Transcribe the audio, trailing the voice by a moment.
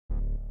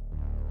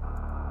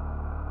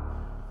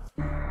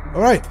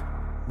Alright,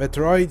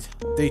 Metroid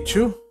Day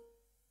 2.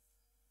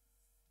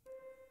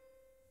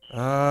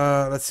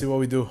 Let's see what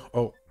we do.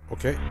 Oh,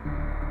 okay.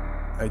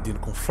 I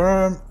didn't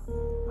confirm.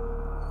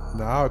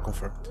 Now I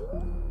confirmed.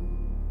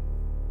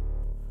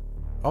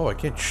 Oh, I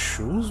can't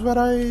choose where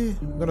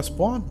I'm gonna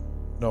spawn?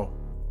 No.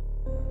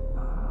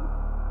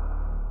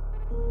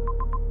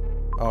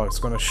 Oh, it's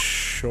gonna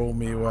show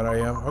me where I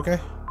am. Okay.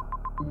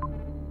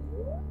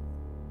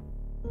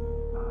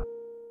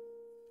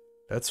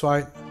 That's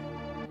fine.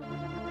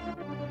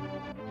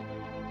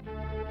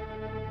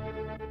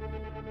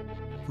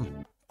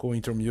 Cool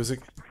intro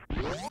music.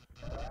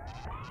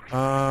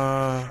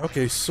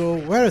 Okay, so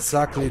where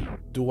exactly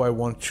do I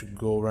want to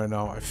go right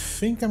now? I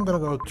think I'm gonna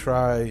go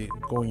try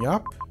going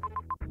up.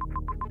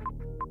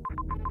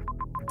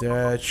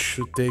 That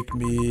should take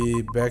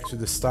me back to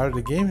the start of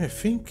the game, I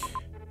think.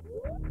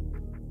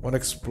 Want to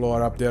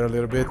explore up there a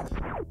little bit.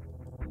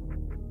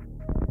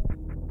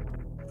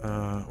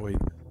 Wait.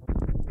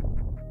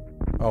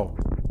 Oh,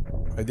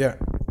 right there.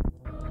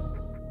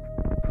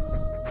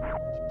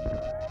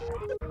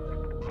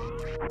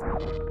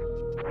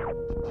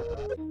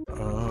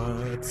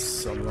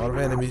 It's a lot of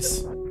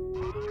enemies.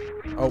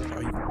 Oh,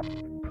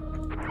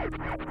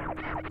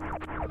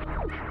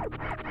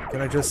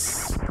 can I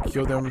just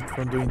kill them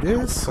from doing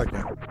this? I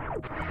can.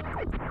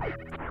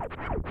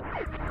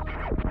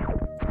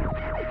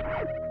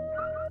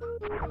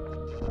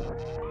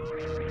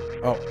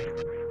 Oh,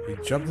 he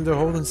jumped in the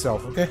hole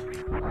himself, okay.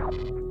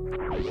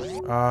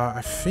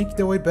 I think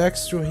the way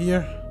back's through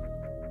here.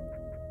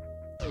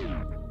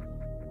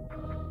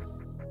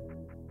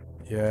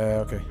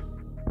 Yeah, okay.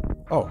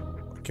 Oh,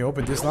 I can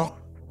open this now.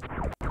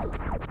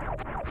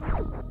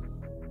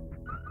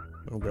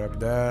 I'll grab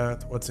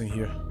that. What's in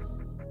here?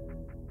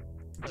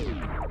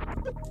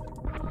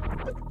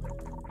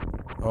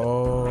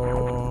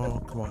 Oh,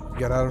 come on,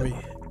 get out of me.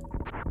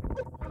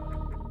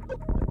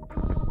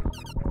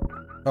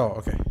 Oh,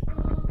 okay.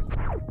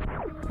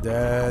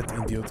 That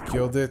indeed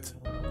killed it.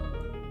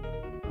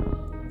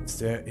 Is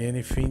there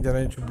anything that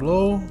I need to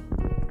blow?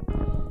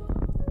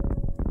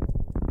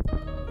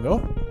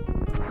 No?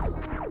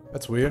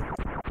 That's weird.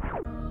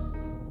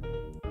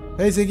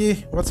 Hey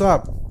Ziggy, what's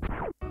up?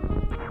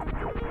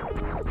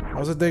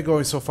 How's the day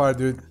going so far,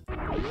 dude?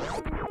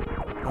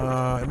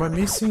 Am I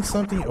missing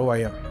something? Oh, I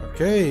am.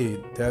 Okay,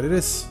 there it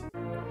is.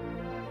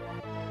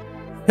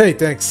 Hey,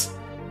 thanks.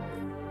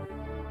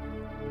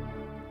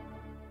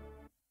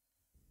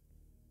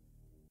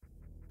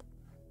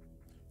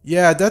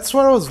 Yeah, that's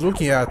what I was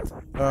looking at.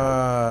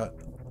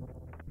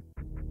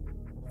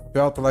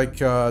 Felt like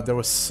there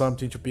was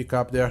something to pick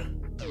up there.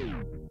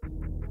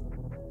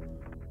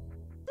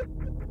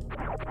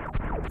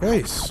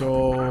 Okay,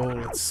 so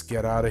let's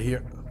get out of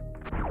here.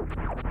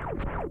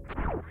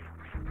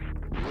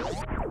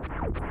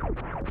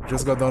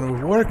 Just got done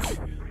with work.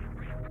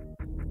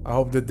 I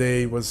hope the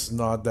day was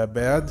not that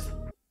bad.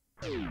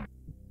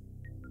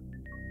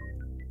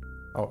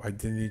 Oh, I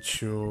didn't need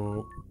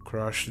to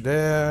crush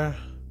there.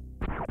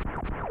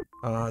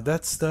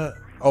 That's the...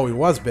 Oh, it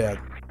was bad.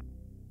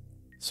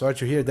 Sorry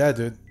to hear that,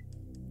 dude.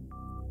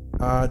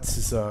 This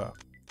is a...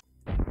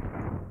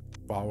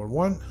 power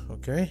one,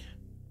 okay.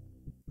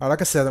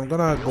 Like I said, I'm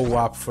gonna go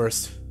up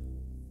first.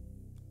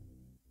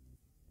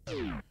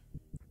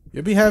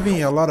 You've been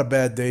having a lot of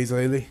bad days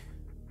lately.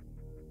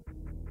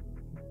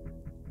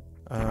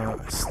 I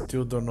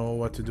still don't know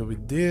what to do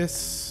with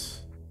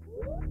this.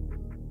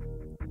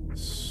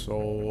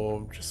 So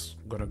I'm just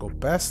gonna go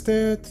past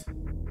it.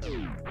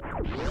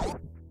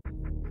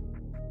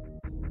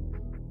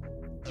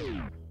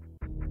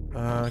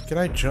 Can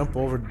I jump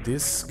over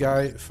this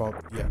guy?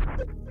 Yeah.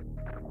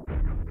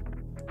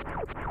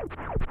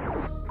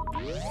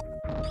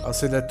 I'll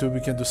say that too,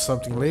 we can do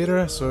something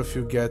later, so if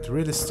you get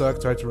really stuck,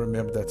 try to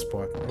remember that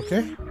spot.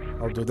 Okay?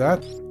 I'll do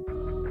that.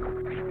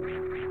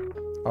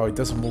 Oh, it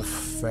doesn't move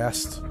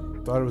fast.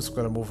 Thought it was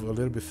gonna move a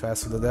little bit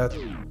faster than that.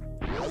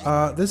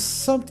 There's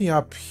something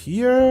up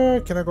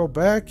here. Can I go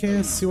back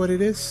and see what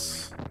it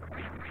is?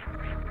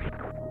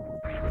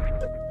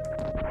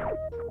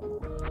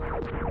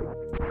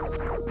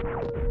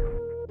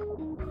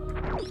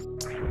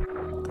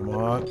 Come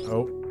on.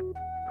 Oh.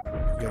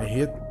 Getting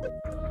hit.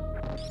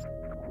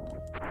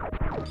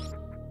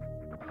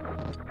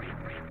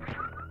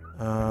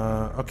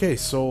 Okay,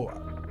 so...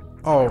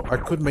 Oh, I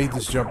could make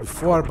this jump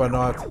before, but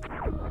not...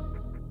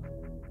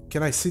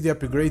 Can I see the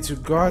upgrades you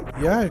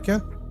got? Yeah, you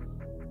can.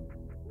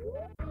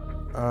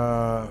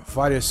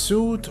 Fire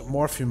suit,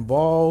 morphing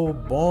ball,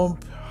 bomb,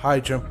 high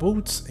jump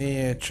boots,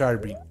 and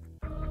charging.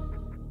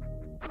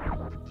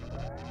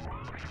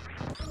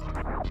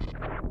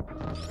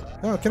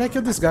 Oh, can I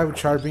kill this guy with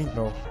charging?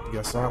 No, I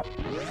guess not.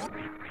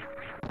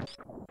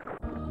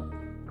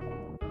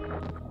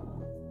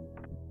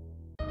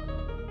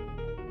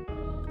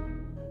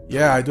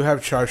 Yeah, I do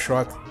have charge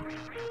shot.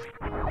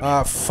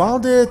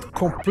 Found it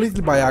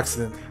completely by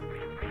accident.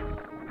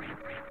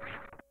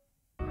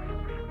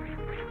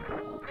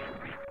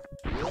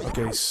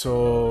 Okay,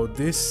 so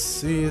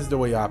this is the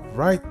way up,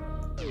 right?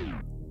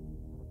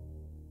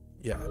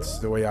 Yeah, it's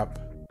the way up.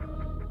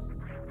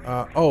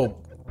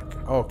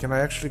 Oh, can I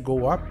actually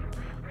go up?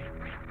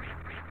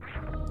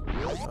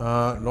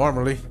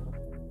 Normally.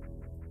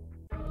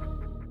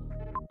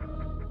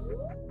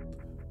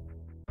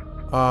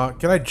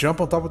 Can I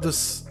jump on top of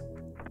this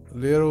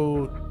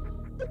little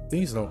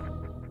things though?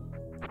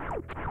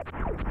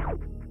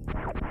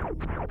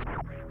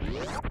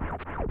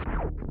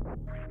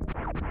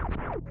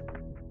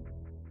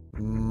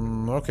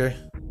 Okay.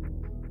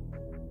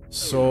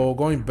 So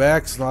going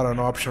back is not an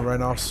option right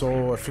now,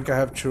 so I think I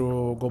have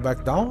to go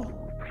back down.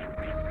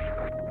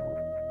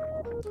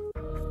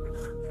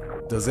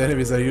 Those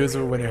enemies are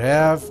useful when you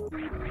have,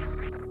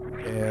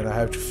 and I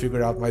have to figure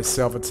it out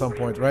myself at some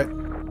point, right?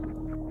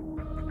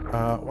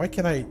 Why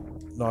can I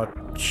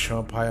not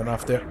jump high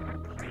enough there?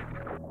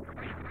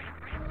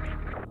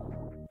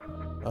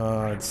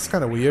 It's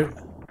kind of weird.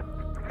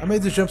 I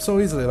made this jump so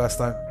easily last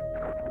time.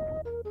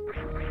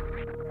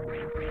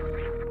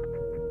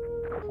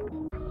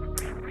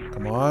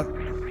 Come on.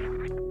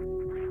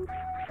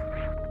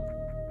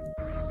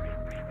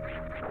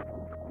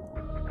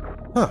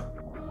 Huh.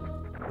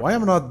 Why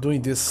am I not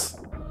doing this?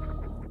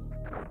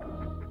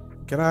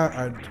 Can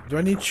do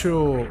I need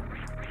to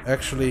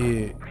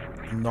actually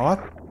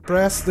not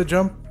press the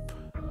jump?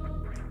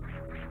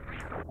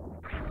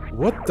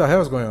 What the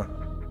hell is going on?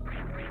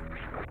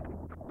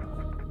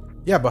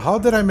 Yeah, but how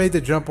did I make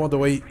the jump on the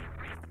way?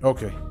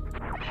 Okay.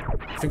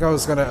 I think I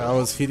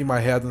was hitting my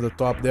head on the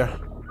top there.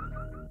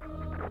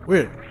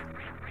 Weird.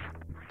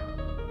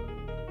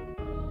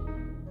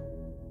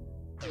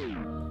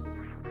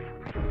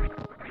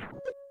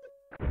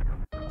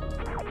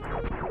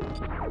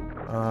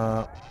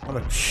 I'm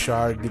gonna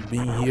charge the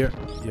beam here.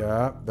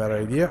 Yeah, bad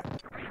idea.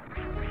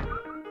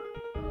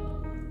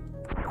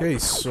 Okay,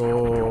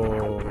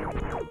 so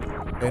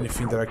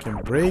anything that I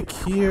can break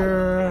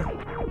here.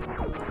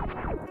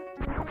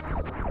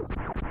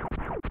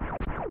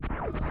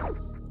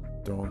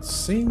 Don't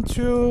seem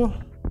to.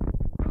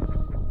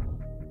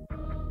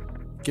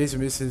 In case you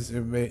miss this,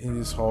 you may, in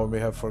this hall, you may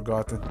have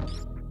forgotten.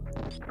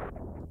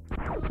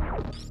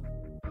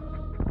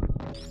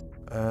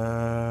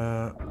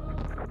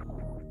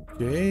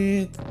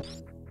 Okay.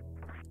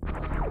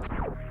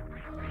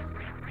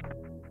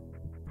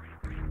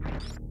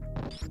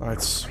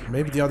 Alright,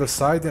 maybe the other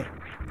side then.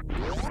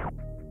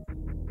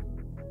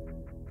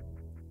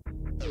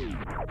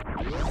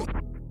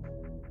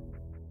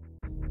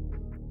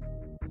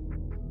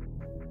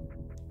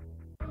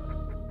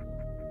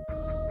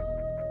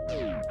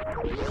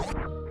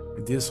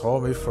 This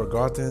hall may be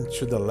forgotten.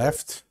 To the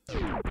left.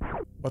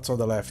 What's on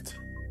the left?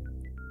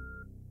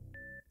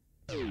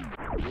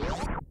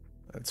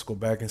 Let's go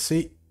back and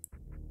see.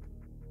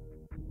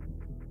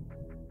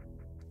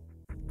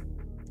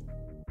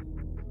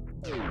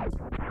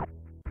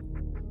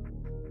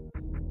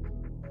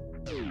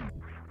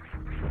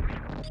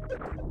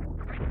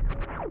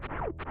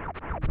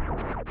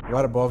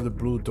 Right above the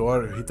blue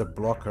door, hit a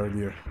block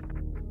earlier.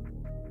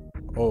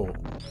 Oh,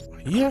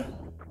 here?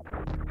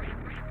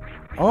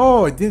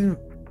 Oh, I didn't...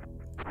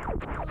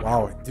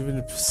 Wow, I didn't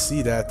even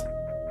see that.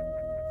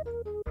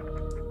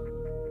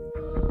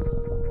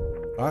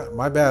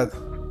 My bad.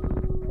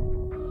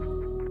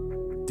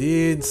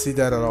 Didn't see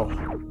that at all.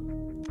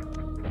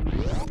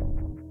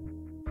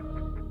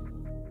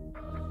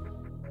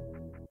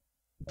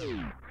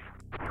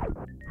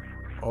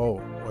 Oh,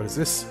 what is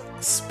this?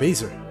 A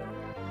spacer.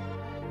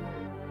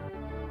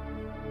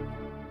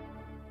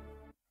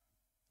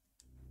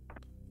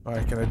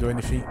 Alright, can I do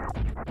anything?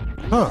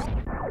 Huh.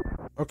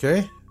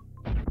 Okay.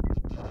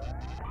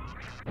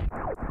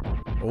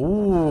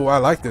 Oh, I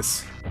like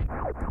this.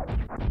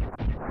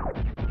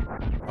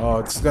 Oh,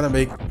 it's gonna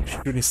make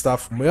shooting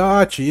stuff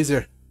much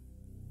easier.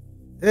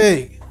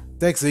 Hey,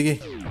 thanks, Ziggy.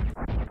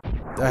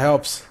 That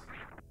helps.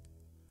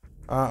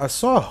 I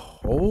saw a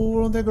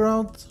hole on the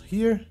ground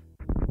here.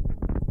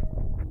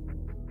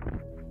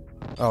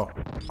 Oh.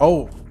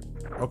 Oh.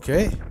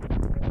 Okay.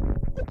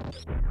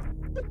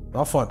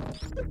 Not fun.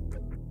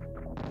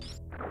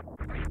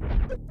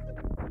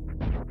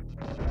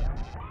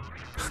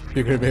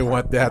 Figure you may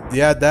want that.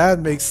 Yeah, that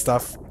makes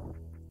stuff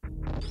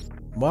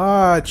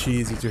much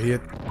easier to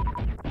hit.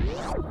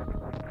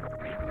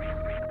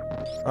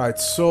 Alright,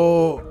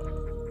 so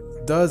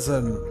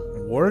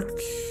doesn't work.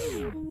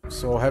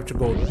 So I have to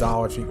go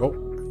down, I think. Oh.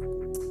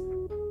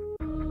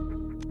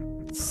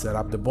 Set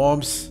up the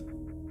bombs.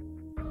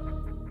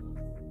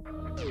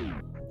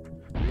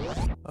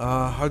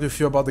 How do you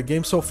feel about the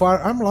game so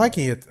far? I'm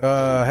liking it.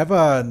 Have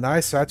a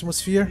nice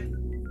atmosphere.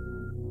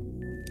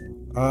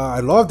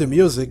 I love the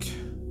music.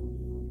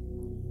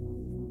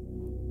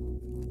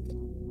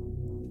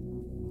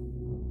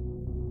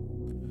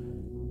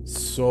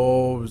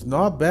 So it's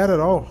not bad at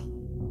all.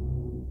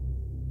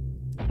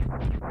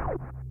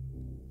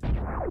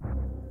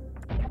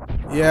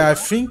 Yeah, I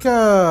think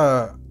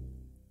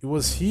it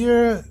was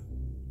here,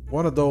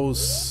 one of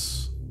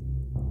those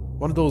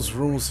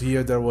rooms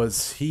here that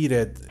was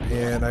heated,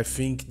 and I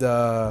think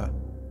the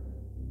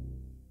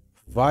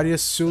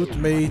various suit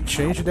may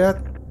change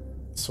that.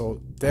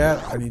 So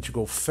that I need to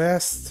go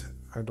fast.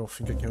 I don't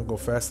think I can go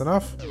fast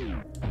enough.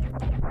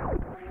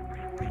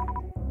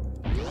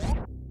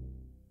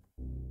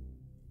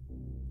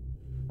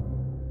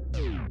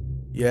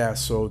 Yeah,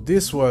 so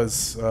this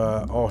was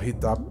all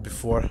hit up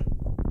before.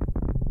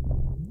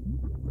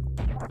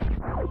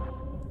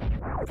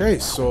 Okay,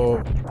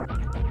 so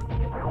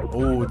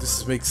oh,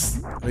 this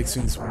makes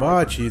things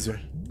much easier.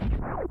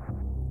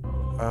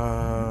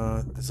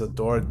 There's a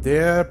door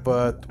there,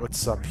 but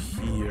what's up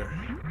here?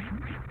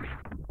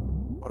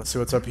 Wanna see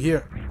what's up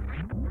here?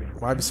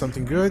 Might be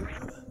something good.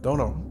 Don't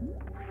know.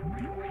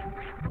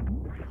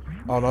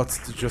 Oh no,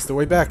 it's just the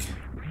way back.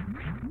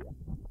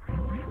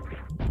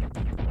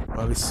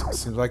 Well, this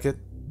seems like it.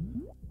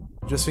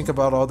 Just think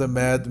about all the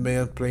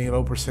madmen playing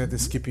low percent and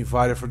skipping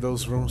Varia for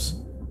those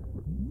rooms.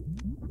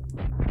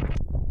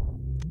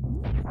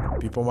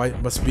 People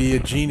must be a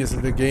genius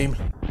in the game.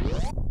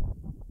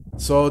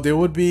 So they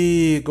would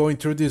be going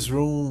through this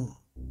room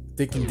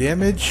taking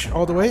damage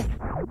all the way.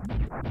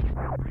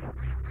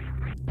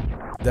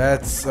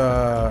 That's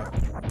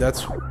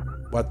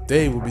what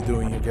they will be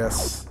doing, I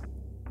guess.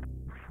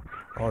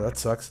 Oh, that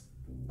sucks.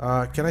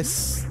 Can I?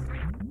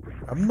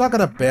 I'm not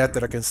gonna bet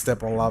that I can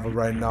step on lava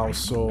right now,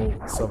 so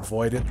let's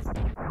avoid it.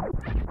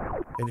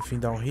 Anything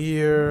down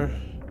here?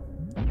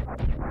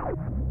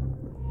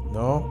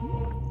 No.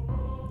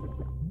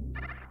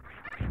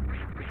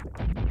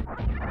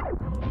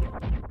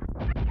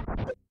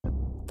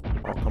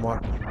 Oh, come on.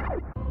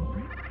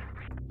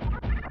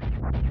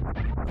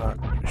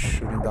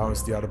 Shooting down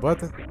is the other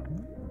button.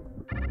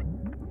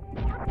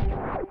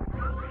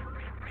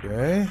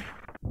 Okay.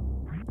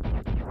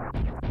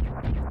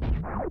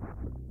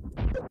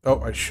 Oh,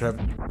 I should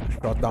have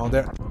shot down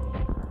there.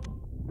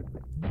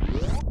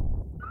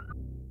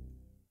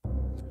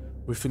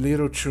 With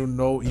little to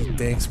no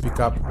e-tanks pick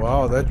up.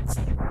 Wow, that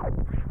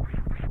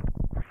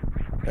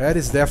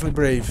is definitely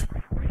brave.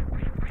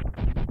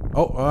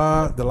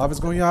 Oh, the lava is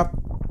going up.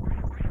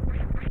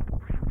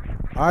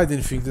 I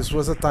didn't think this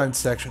was a timed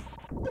section.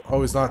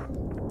 Oh, it's not.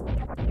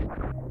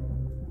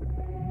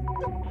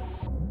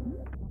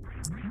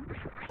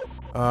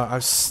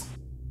 I'm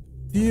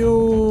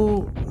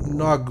still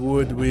not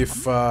good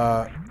with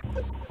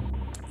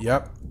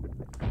yep,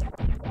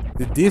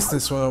 the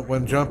distance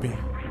when jumping.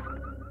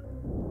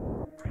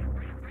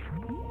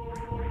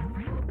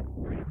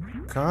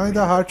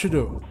 Kinda hard to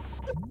do.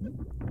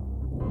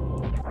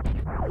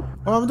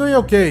 Well, I'm doing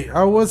okay.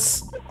 I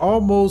was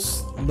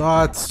almost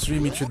not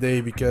streaming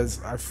today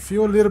because I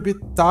feel a little bit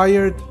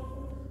tired.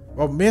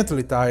 Well,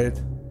 mentally tired.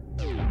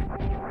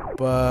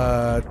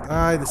 But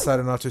I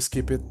decided not to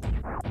skip it.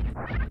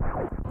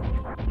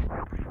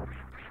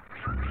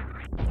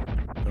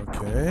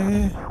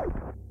 Okay.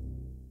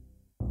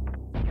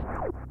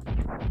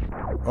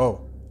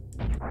 Oh.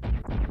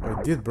 Oh,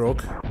 it did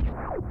broke.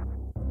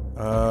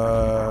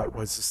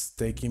 What's this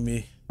taking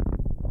me?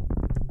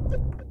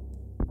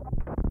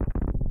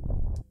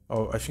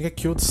 Oh, I think I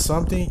killed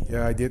something.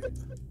 Yeah, I did.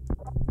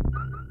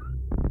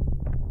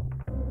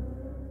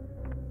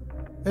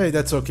 Hey,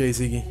 that's okay,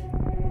 Ziggy.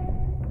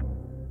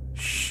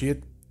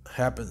 Shit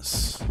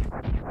happens.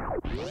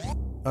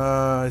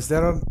 Is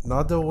there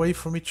another way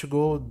for me to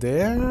go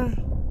there?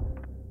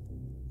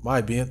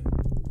 Might be.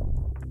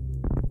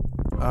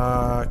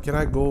 Can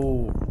I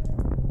go?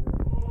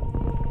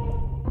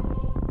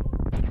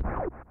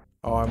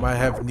 Oh, I might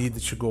have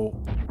needed to go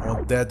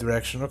on that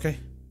direction. Okay.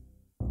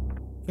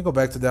 Can go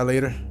back to that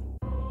later.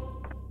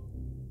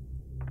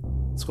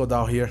 Let's go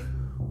down here.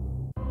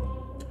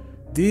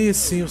 This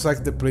seems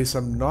like the place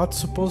I'm not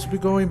supposed to be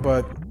going,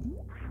 but...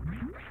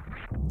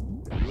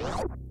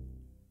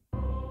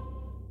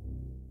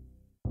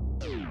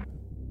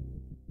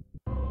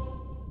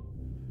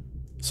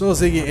 So,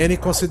 Ziggy, any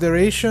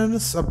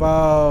considerations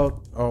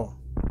about... Oh,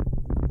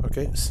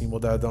 okay, symbol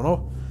that I don't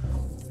know.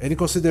 Any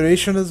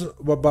considerations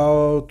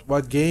about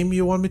what game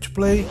you want me to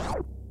play?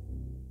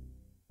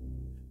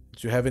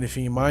 Do you have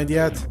anything in mind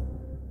yet?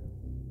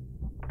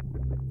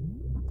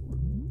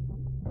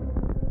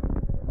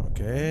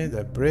 Okay,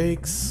 that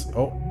breaks.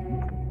 Oh.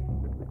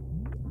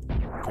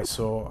 Okay,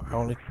 so I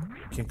only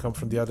can come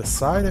from the other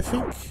side, I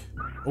think.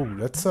 Oh,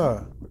 that's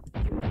what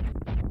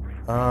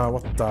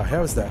the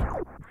hell is that?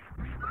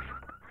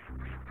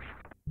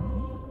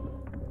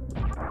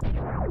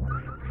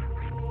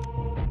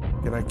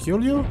 Can I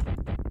kill you?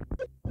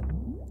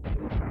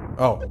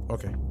 Oh,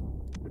 okay.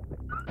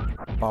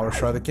 Power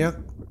shot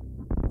again.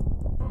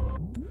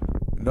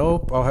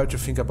 Nope, I'll have to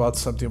think about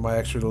something I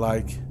actually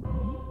like.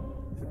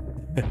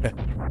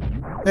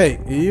 Hey,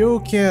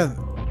 you can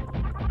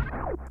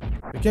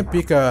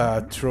pick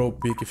a throw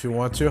pick if you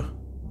want to.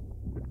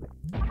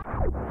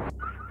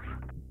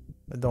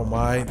 I don't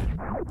mind.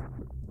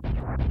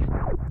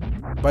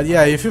 But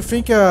yeah, if you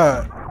think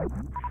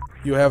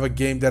you have a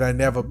game that I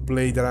never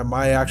played that I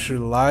might actually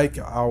like,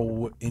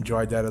 I'll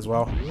enjoy that as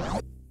well.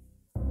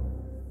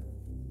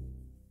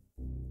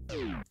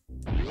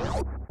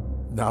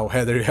 Now,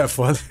 Heather, you have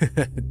fun.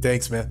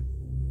 Thanks, man.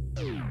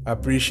 I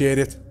appreciate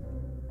it.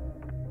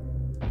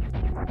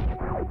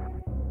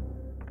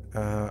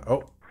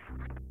 Oh.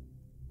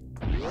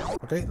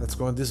 Okay, let's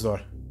go on this door.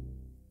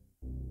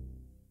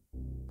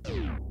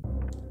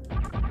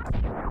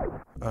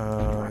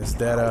 Is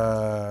that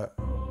a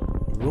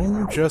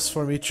room just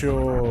for me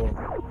to...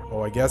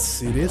 Oh, I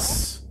guess it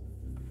is.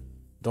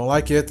 Don't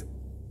like it.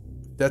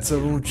 That's a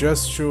room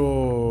just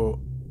to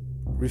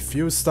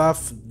refuel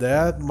stuff.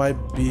 That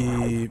might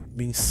be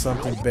mean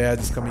something bad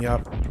is coming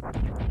up.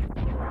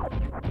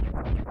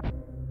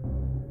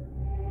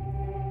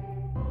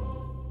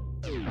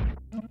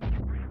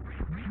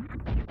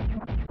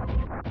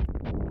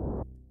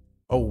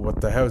 Oh, what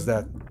the hell is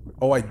that?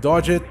 Oh, I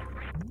dodged it.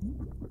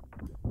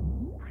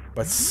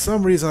 But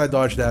some reason I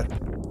dodged that.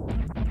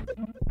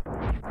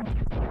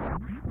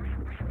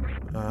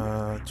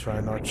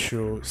 Try not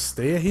to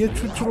stay here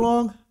too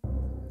long.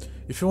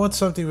 If you want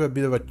something with a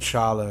bit of a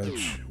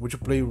challenge, would you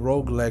play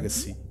Rogue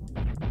Legacy?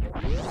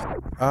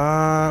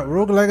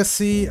 Rogue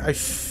Legacy, I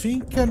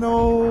think I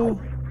know...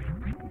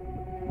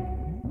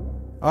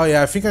 Oh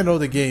yeah, I think I know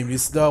the game.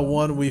 It's the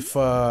one with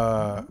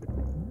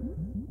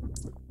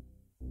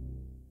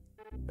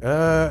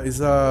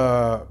is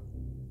a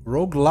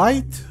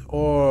roguelite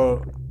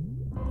or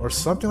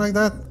something like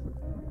that.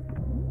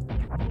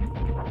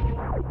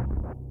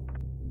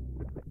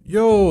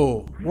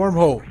 Yo,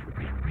 wormhole.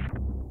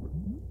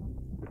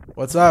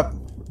 What's up?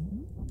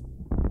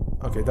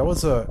 Okay, that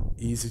was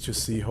easy to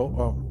see.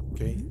 Oh,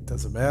 okay,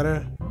 doesn't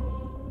matter.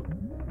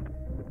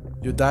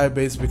 You die,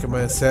 basically become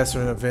an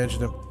ancestor and avenge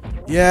them.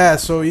 Yeah,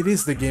 so it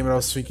is the game I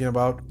was thinking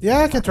about. Yeah,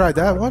 I can try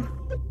that one.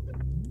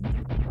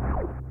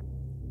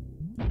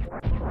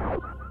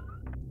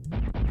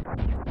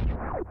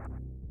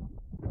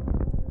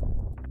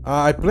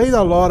 I played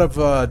a lot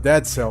of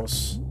Dead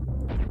Cells.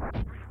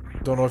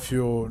 Don't know if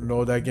you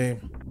know that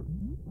game.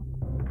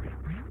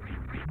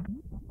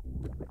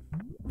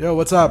 Yo,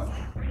 what's up?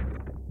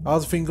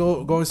 How's the thing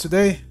going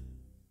today?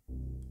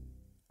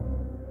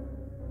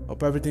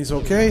 Hope everything's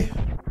okay.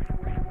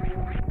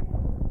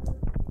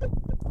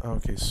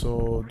 Okay,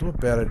 so do a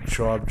better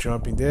job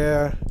jumping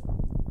there.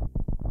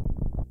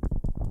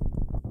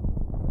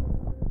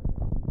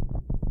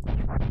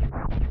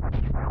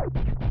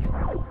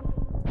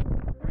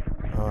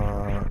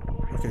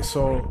 Okay,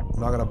 so I'm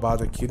not gonna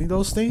bother killing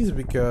those things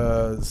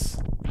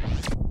because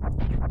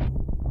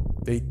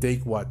they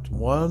take what?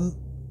 One?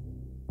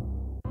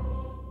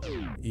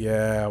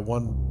 Yeah,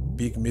 one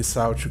big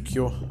missile to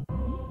kill.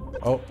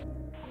 Oh.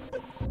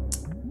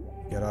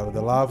 Get out of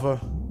the lava.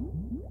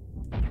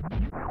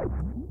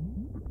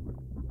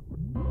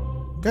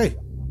 Okay.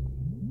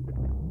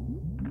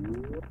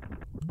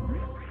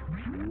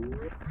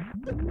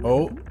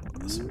 Oh,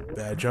 that's a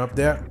bad jump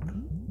there.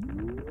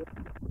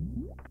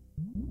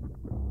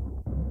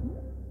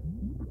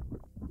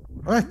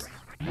 Alright.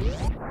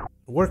 It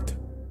worked.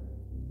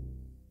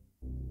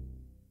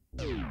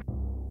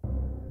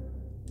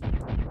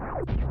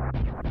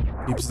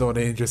 Keeps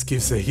donating, just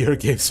keeps saying your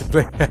games to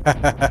play.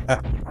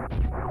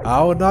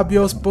 I would not be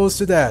opposed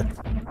to that.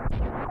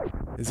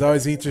 It's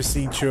always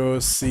interesting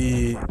to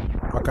see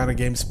what kind of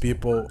games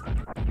people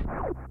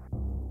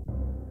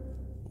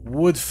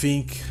would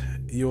think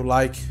you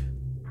like.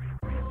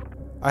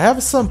 I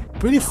have some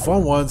pretty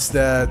fun ones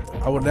that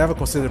I would never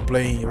consider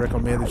playing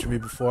recommended to me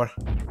before.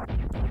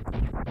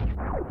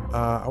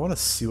 I want to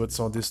see what's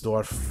on this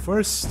door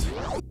first.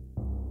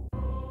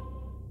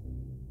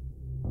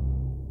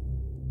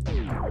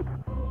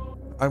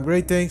 I'm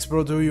great, thanks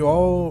bro. Do you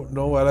all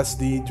know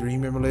LSD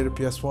Dream Emulator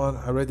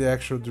PS1? I read the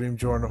actual Dream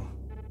Journal.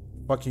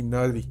 Fucking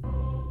nutty.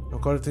 I'm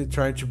currently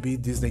trying to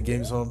beat Disney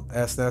games on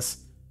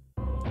SNES.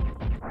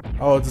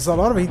 Oh, there's a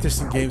lot of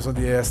interesting games on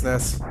the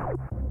SNES.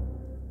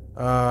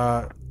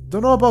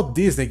 Don't know about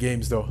Disney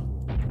games though.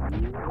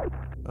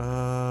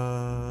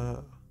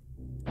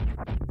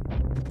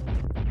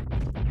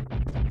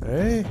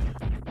 Okay,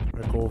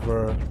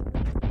 recover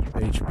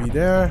HP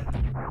there.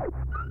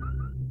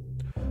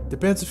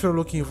 Depends if you're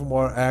looking for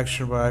more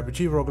action, but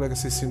RPG Rogue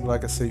Legacy seemed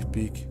like a safe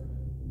pick.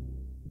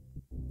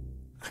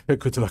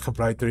 Good luck on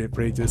Bright 3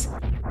 pages.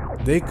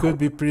 They could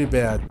be pretty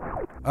bad.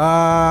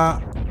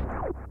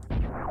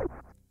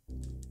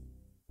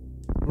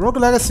 Rogue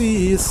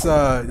Legacy is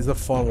a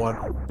fun one.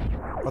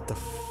 What the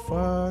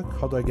fuck?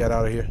 How do I get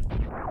out of here?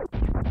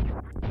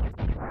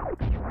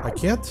 I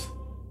can't?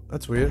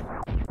 That's weird.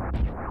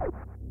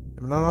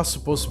 I'm not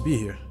supposed to be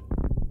here.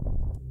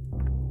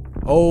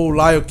 Oh,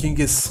 Lion King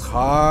is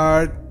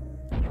hard.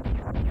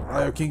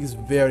 Lion King is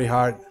very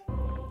hard.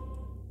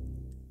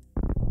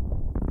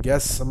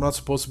 Guess I'm not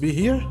supposed to be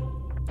here?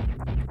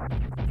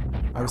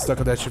 I'm stuck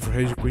on that shit for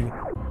Rage Queen.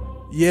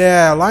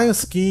 Yeah, Lion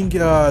King,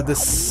 the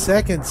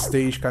second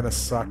stage kinda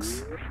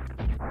sucks.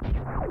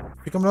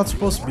 I think I'm not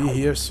supposed to be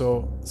here,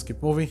 so let's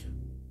keep moving.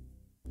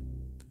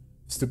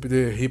 Stupid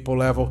hippo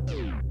level.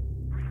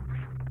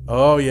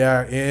 Oh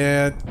yeah,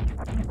 and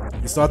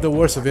it's not the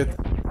worst of it.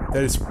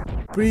 There is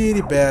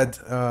pretty bad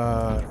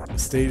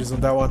stages on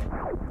that one.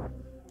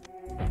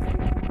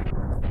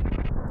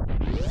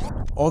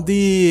 On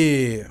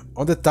the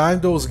time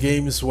those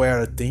games were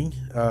a thing,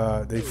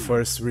 they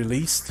first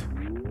released,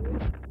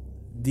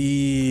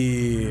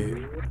 the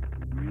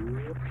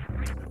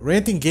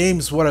renting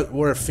games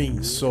were a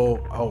thing.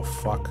 So oh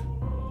fuck,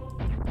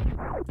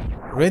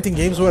 renting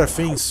games were a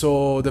thing.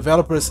 So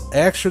developers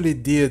actually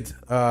did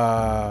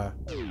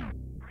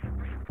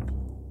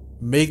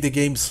make the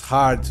games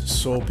hard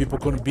so people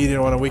couldn't beat it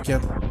on a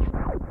weekend.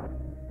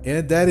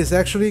 And that is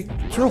actually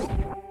true.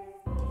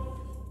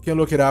 You can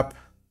look it up.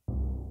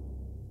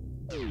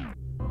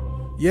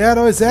 Yeah,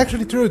 no, it's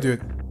actually true,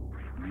 dude.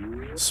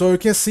 So you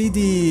can see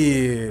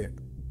the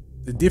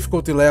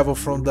difficulty level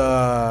from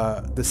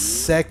the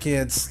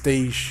second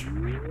stage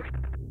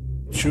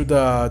to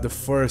the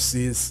first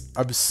is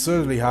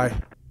absurdly high.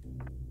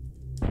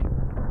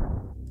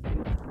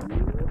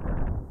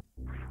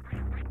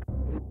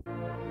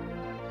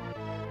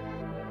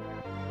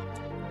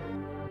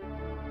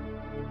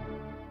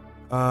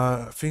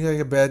 I think like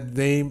a bad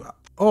name.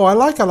 Oh, I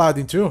like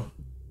Aladdin too.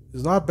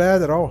 It's not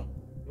bad at all.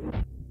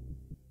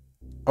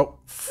 Oh,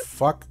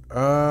 fuck.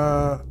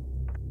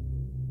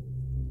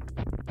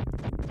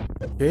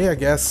 Okay, I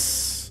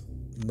guess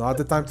not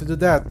the time to do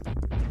that.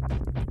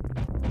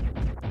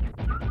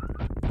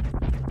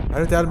 I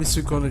don't tell me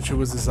Suikoden 2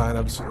 was designed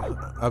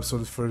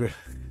absolutely for the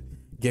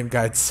game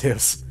guide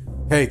sales.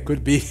 Hey,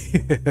 could be.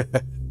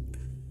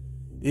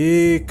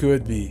 It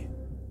could be.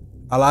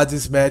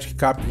 Aladdin's magic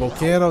capped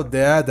volcano.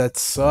 There, that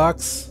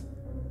sucks.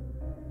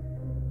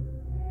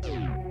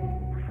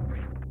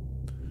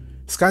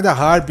 It's kind of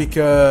hard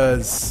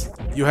because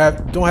you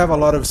don't have a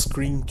lot of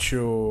screen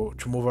to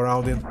move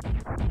around in.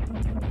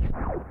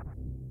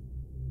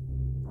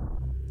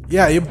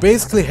 Yeah, you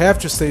basically have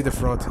to stay in the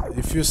front.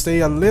 If you stay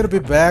a little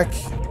bit back,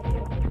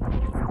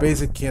 you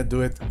basically can't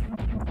do it.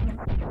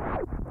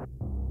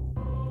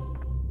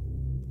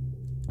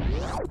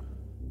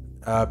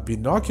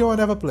 Pinocchio I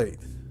never played.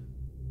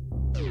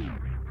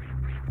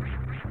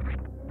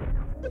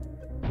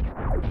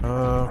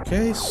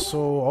 Okay, so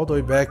all the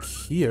way back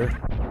here.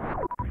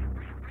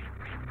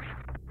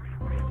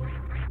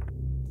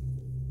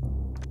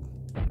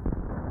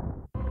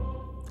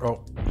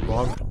 Oh,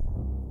 wrong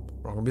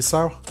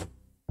missile.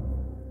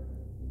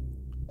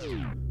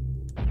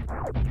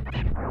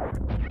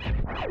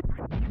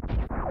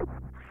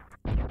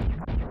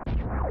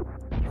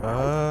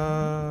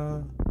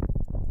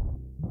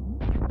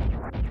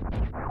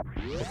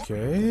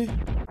 Okay.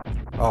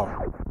 Oh.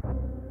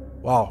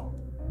 Wow.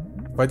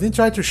 If I didn't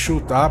try to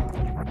shoot up,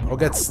 I'll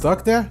get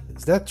stuck there?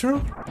 Is that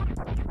true?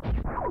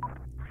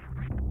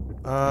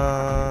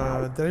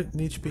 Did I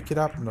need to pick it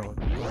up? No.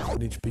 I don't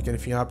need to pick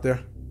anything up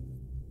there.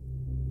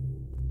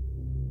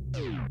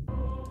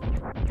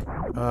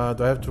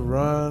 Do I have to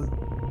run?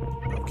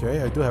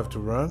 Okay, I do have to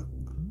run.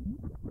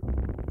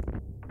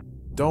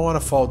 Don't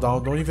want to fall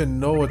down. Don't even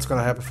know what's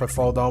gonna happen if I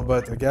fall down,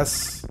 but I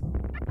guess...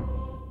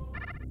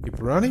 Keep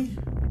running.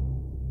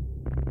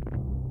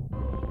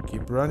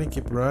 Keep running,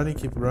 keep running,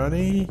 keep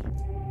running.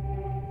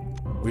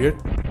 Weird.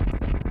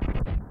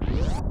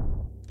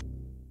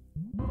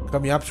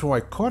 Coming up to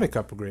iconic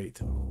upgrade.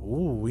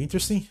 Ooh,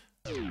 interesting.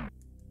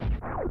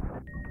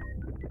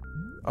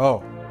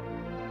 Oh.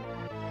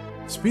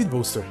 Speed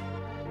booster.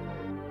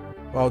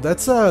 Well,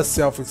 that's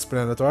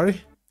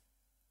self-explanatory.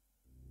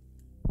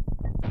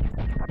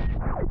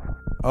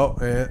 Oh,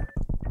 and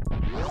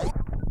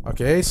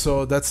okay,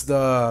 so that's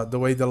the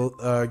way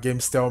the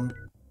game's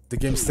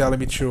telling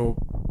me to.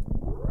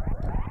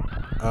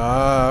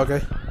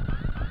 Okay.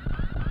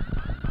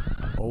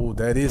 Oh,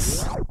 that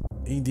is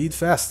indeed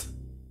fast.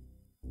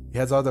 It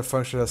has other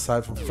functions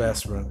aside from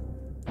fast run.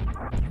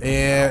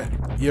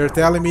 And you're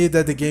telling me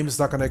that the game is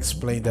not gonna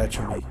explain that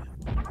to me.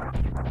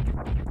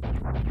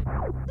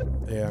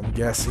 Yeah, I'm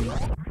guessing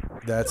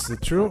that's the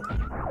truth.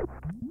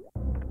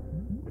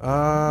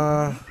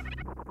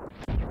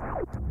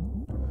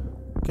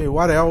 Okay,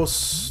 what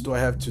else do I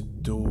have to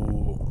do?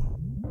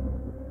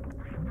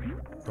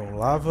 No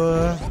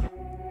lava.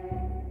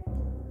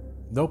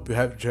 Nope,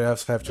 you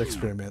just have to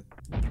experiment.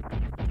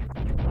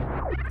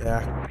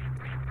 Yeah,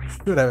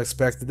 should have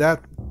expected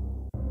that.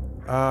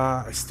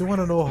 I still want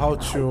to know how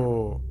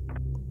to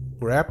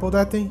grapple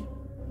that thing.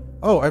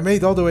 Oh, I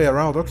made all the way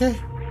around. Okay.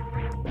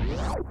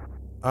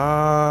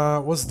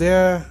 Was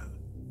there?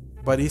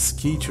 But it's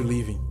key to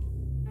leaving.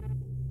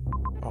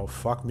 Oh,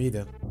 fuck me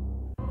then.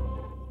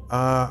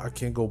 I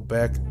can go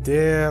back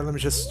there. Let me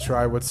just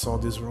try what's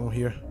on this room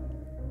here.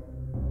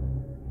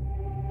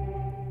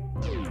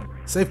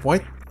 Save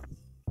point.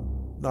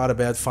 Not a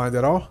bad find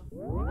at all.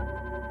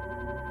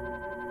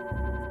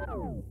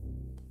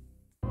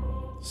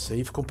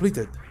 Save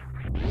completed.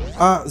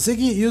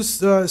 Ziggy, you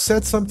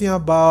said something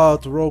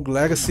about Rogue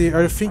Legacy.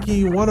 Are you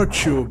thinking 1 or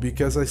 2?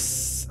 Because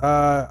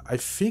I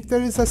think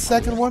there is a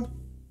second one.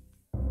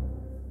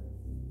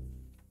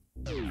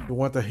 If you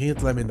want a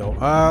hint, let me know.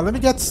 Let me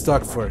get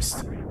stuck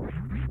first.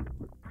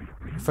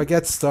 If I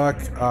get stuck,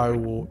 I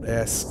will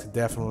ask,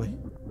 definitely.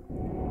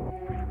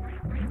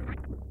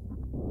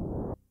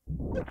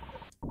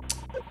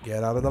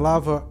 Get out of the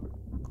lava.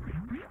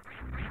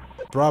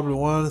 Probably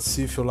 1,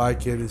 see if you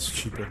like it, it's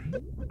cheaper.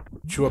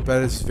 2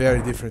 apparently is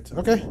very different.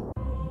 Okay.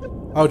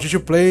 Oh, did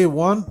you play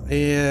 1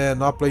 and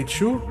not play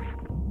 2?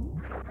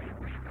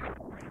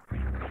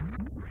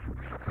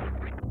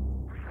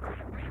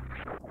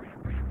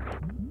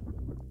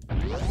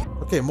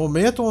 Okay,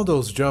 momentum on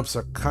those jumps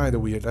are kind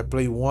of weird. I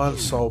play 1,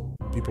 so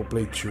people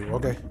play 2.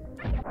 Okay.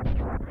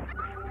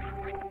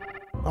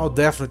 I'll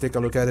definitely take a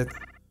look at it.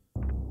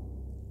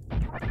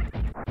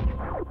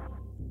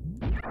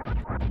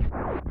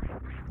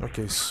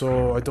 Okay,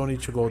 so I don't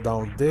need to go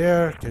down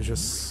there. I can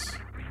just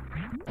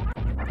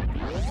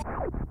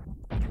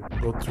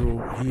go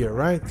through here,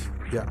 right?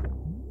 Yeah.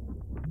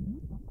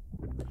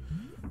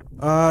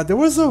 There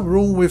was a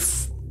room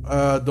with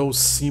those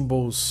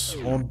symbols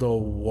on the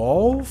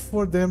wall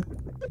for them.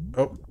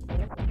 Oh,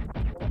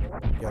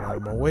 get out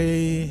of my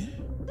way.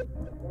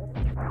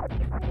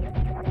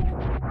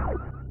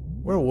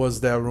 Where was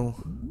that room?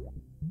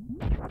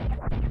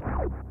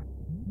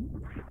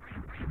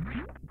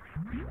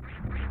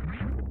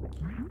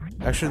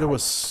 Actually, there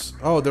was...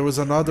 Oh, there was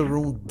another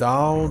room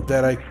down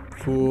that I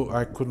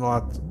could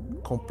not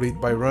complete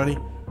by running.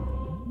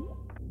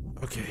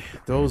 Okay,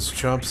 those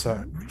jumps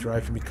are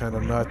driving me kind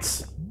of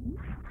nuts.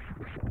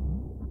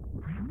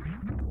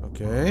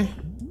 Okay.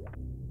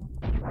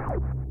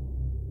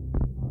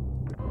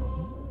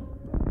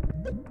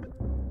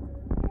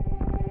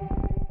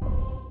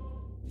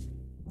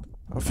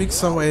 I think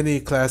any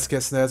classic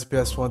SNES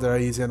PS1 that are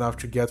easy enough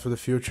to get for the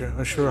future.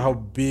 Unsure how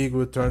big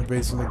will turn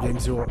based on the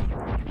games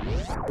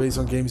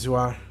you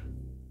are.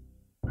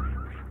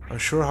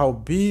 Unsure how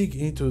big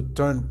into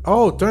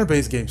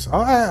turn-based games. Oh,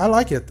 I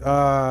like it.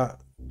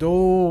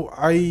 Though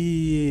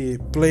I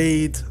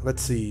played,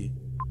 let's see.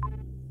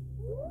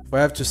 If I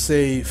have to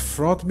say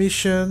Front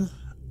Mission,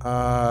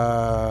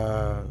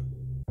 alright,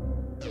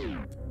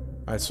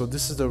 so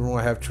this is the room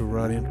I have to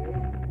run in.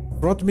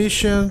 Front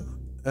Mission,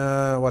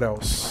 what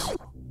else?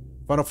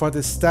 Final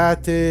Fantasy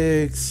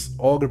Tactics,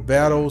 Ogre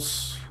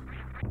Battles,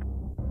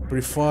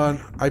 pretty fun.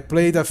 I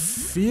played a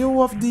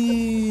few of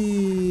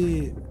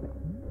the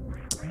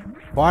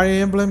Fire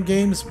Emblem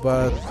games,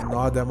 but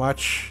not that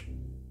much.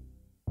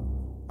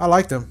 I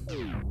like them.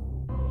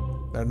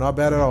 They're not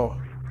bad at all.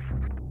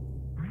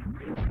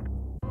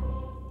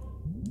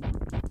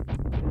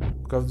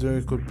 Because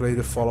you could play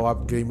the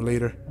follow-up game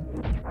later.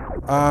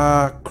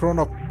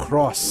 Chrono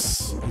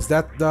Cross. Is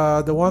that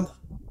the one?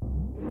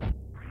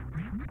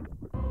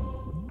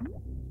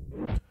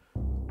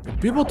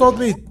 People told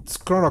me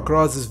Chrono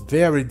Cross is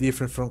very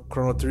different from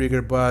Chrono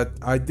Trigger, but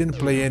I didn't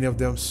play any of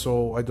them,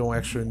 so I don't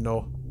actually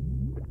know.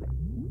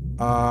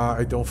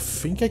 I don't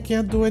think I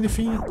can do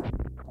anything.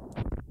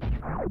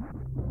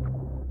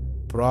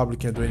 Probably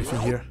can't do anything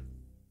here.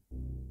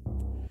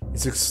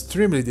 It's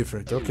extremely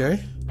different,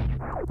 okay.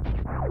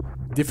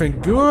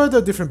 Different good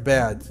or different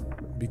bad?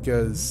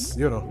 Because,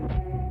 you know.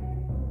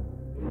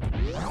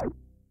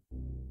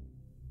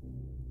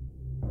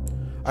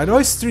 I know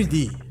it's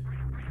 3D.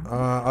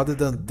 Other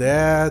than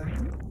that,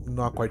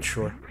 not quite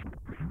sure.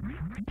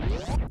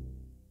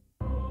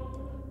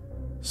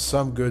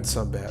 Some good,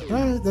 some bad.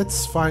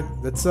 That's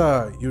fine. That's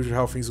usually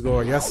how things go,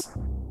 I guess.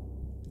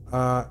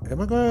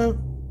 Am I gonna...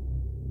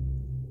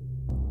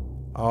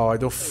 Oh, I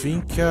don't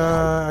think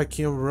I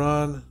can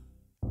run...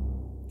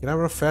 Can I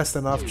run fast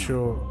enough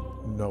to...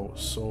 No,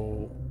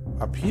 so...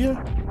 Up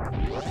here?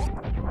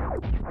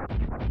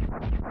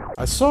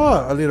 I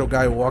saw a little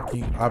guy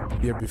walking up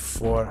here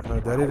before.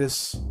 There it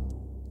is.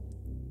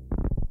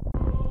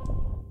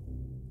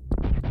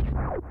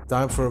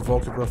 Time for a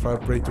Vulcan profile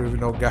playthrough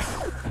with no guy.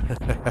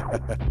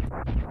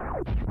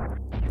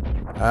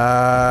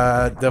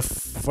 The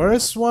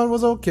first one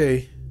was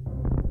okay.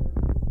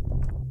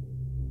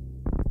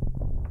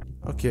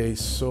 Okay,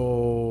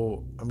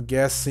 so I'm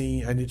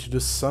guessing I need to do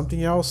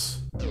something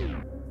else.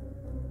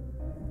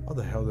 How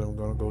the hell am I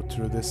gonna go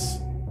through this?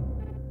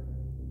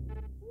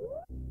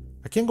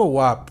 I can go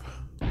up.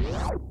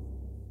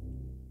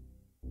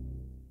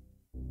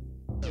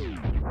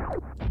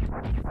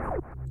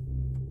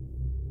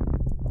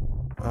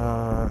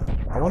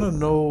 I want to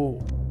know...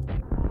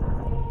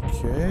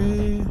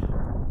 Okay...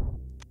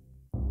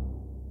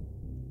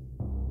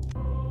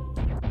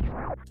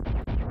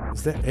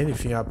 Is there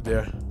anything up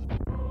there?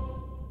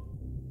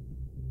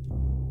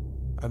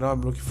 I know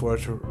I'm looking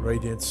forward to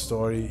Radiant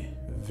Story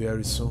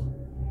very soon.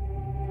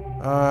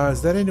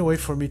 Is there any way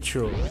for me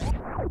to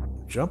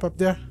jump up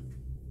there?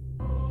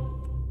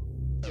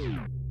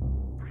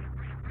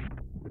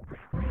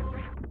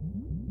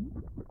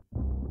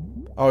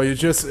 Oh, you're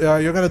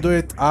gonna do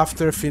it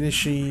after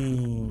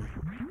finishing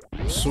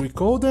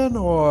Suikoden,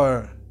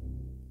 or...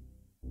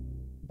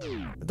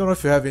 I don't know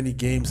if you have any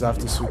games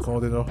after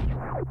Suikoden though.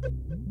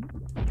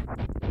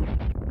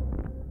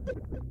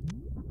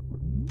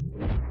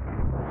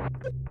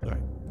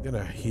 I'm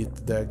gonna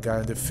hit that guy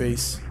in the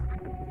face.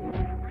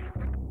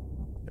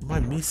 Am I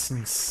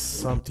missing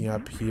something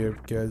up here?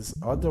 Because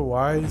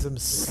otherwise I'm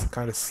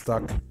kind of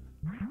stuck.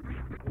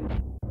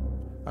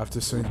 After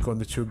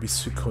Suikoden 2 be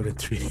Suikoden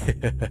 3.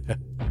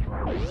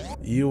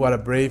 You are a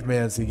brave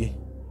man, Ziggy.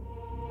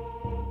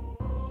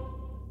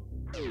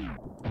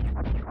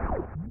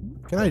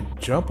 Can I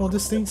jump on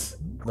these things?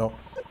 No.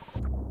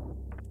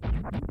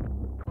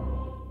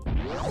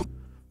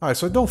 Alright,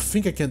 so I don't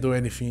think I can do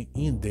anything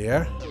in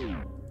there.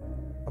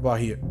 How about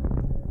here?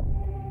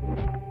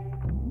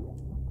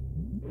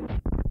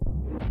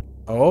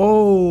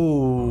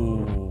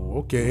 Oh,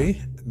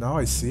 okay. Now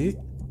I see.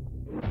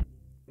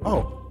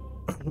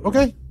 Oh,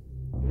 okay.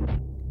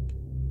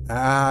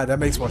 Ah, that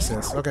makes more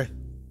sense. Okay.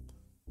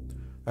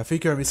 I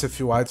think you're missing a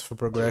few items for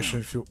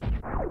progression. If you...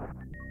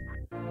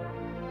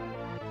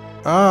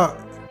 Ah!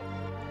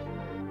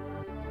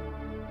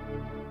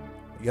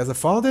 You guys have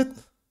found it?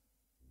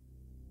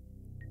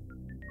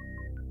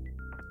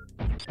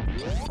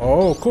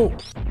 Oh, cool.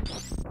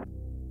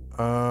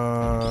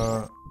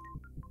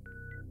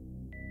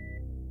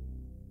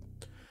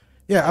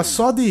 Yeah, I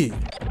saw the...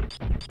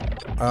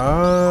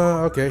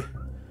 Okay.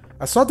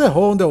 I saw the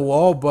hole in the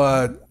wall,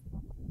 but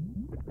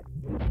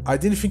I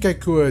didn't think I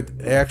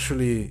could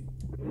actually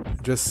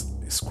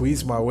just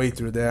squeeze my way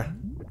through there.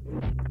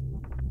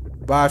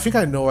 But I think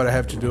I know what I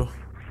have to do.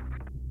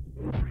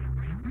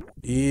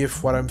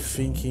 If what I'm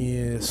thinking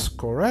is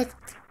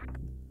correct,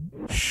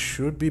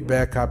 should be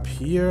back up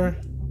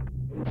here.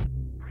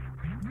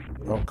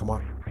 Oh, come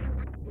on.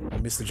 I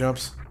missed the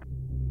jumps.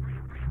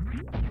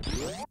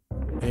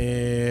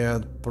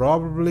 And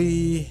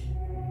probably...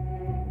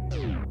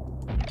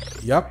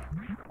 Yep.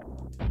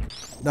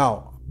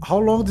 Now, how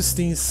long these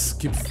things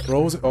keep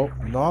frozen? Oh,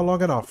 not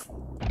long enough.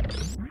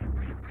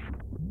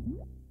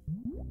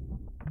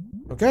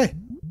 Okay.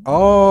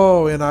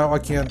 Oh, and now I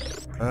can...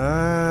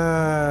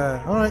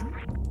 alright.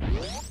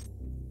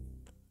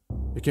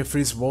 You can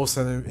freeze most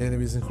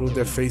enemies, include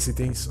their facing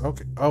things.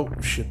 Okay. Oh,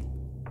 shit.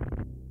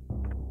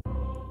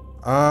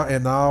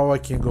 And now I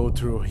can go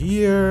through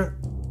here.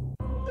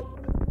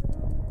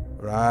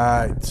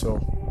 Right, so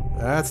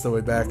that's the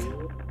way back.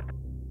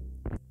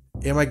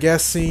 Am I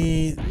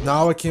guessing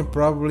now I can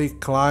probably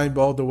climb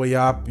all the way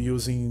up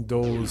using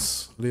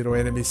those little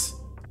enemies?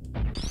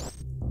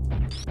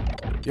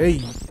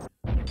 Yay!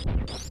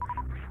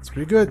 It's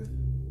pretty good.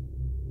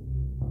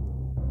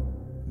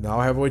 Now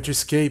I have a way to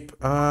escape.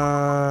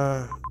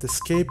 The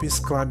escape is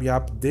climbing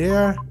up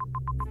there.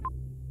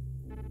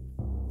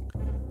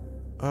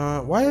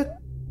 Why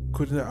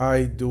couldn't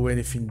I do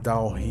anything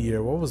down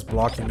here? What was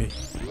blocking me?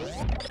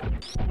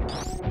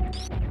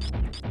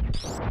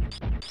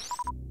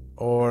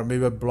 Or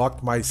maybe I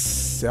blocked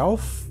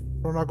myself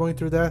from not going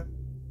through that.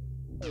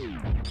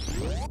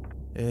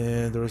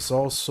 And there's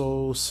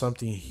also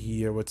something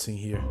here. What's in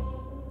here?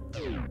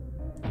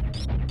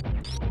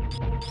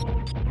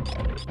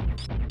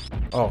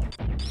 Oh.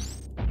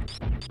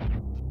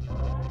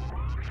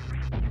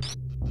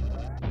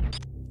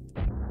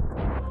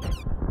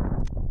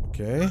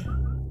 Okay.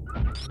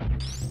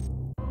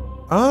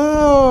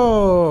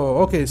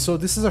 Oh, okay, so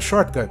this is a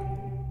shortcut.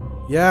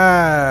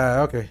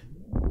 Yeah, okay.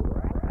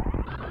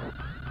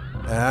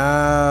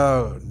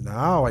 Oh,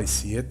 now I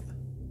see it.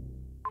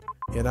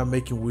 And I'm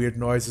making weird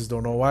noises,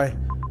 don't know why.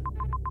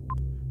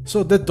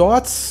 So the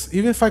dots,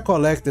 even if I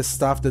collect the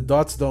stuff, the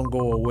dots don't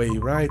go away,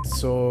 right?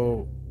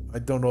 So I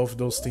don't know if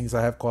those things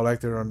I have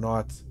collected or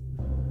not.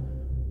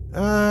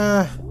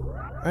 I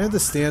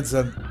understand it's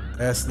an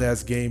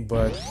SNES game,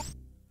 but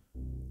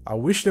I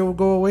wish they would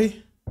go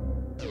away.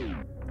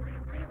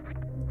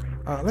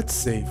 Let's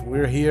save.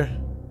 We're here.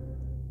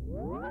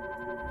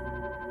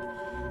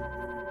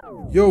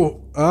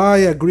 Yo, I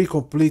agree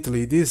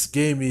completely. This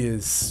game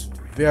is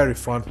very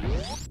fun.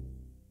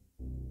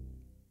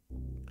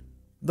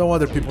 No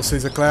other people say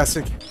it's a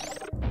classic.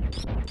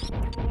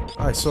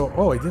 Alright, so...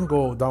 Oh, I didn't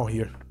go down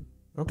here.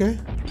 Okay.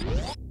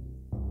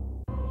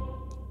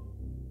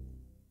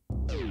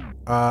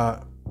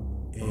 And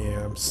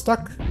I'm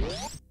stuck.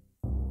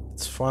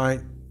 It's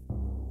fine.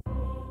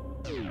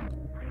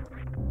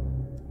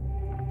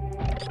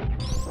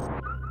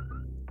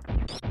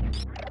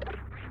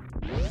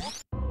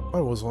 I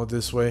was on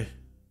this way.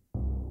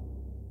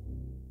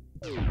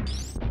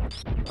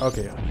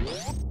 Okay.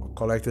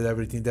 Collected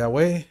everything that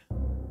way.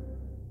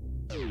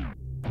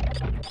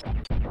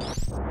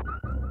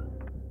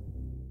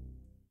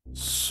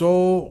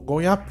 So,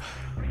 going up.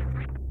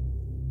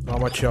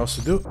 Not much else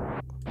to do.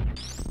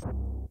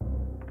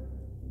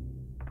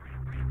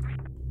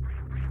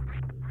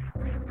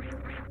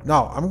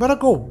 Now, I'm gonna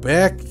go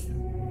back.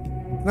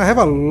 I have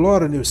a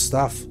lot of new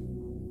stuff.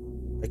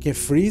 I can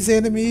freeze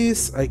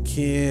enemies. I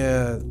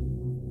can...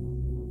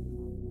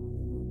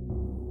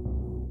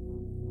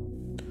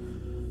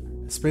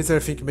 Spencer, I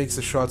think, makes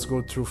the shots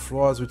go through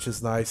floors, which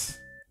is nice.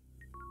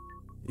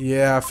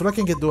 Yeah, I feel like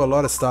I can do a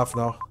lot of stuff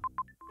now.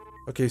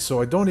 Okay, so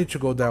I don't need to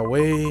go that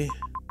way.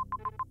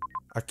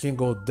 I can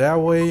go that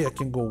way. I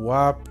can go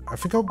up. I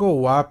think I'll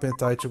go up and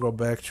try to go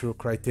back to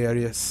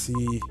criteria.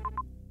 See...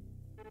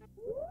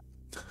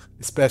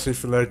 Especially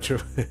if you learn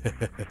to...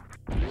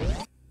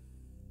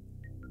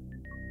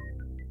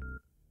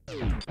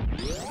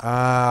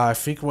 I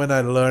think when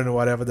I learn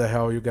whatever the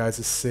hell you guys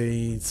are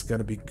saying, it's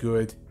gonna be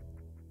good.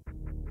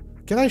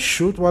 Can I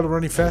shoot while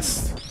running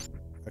fast?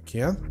 I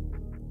can.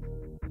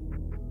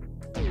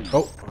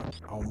 Oh,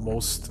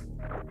 almost.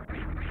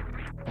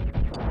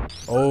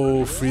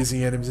 Oh,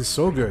 freezing enemies is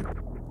so good.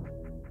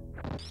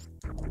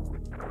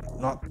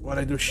 Not when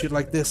I do shit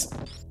like this.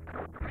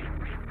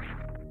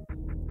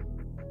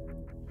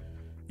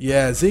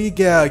 Yeah, Zig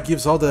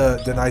gives all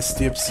the nice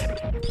tips.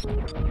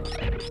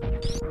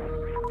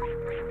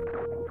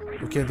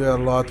 You can do a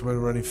lot when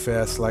running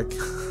fast, like...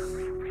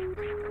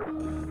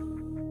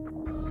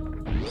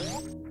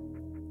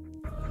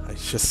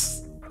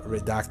 just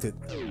redacted.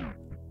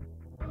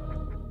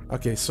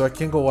 Okay, so I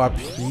can go up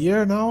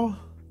here now.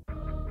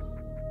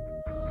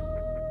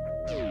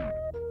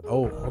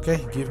 Oh,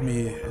 okay. Give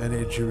me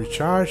energy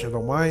recharge. I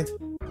don't mind.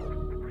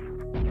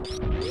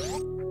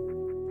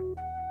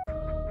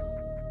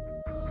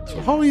 So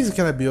how easy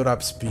can I build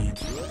up speed?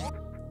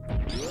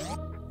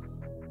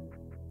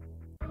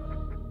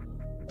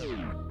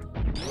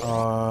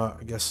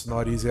 I guess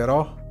not easy at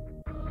all.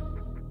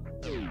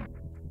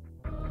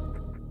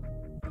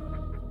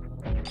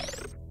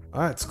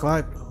 Alright, let's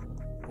climb.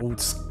 Oh,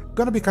 it's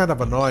gonna be kind of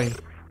annoying.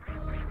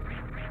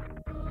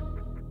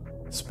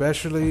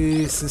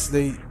 Especially since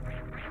they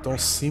don't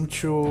seem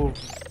to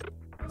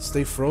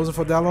stay frozen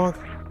for that long.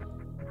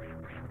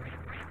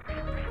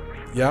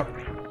 Yep.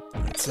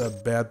 It's a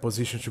bad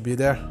position to be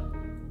there.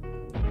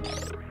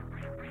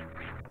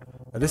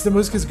 At least the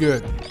music is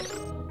good.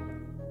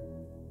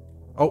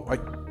 Oh,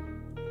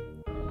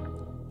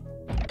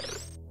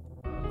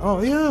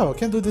 oh yeah, I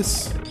can do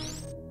this.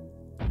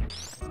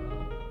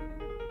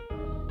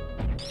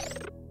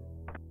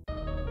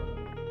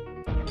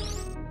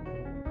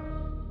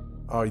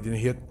 Oh, he didn't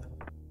hit.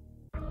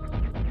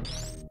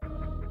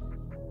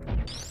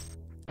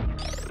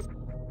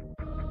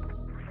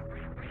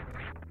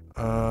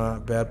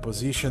 Bad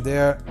position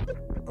there.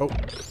 Oh.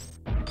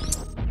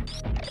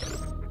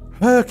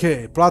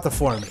 Okay,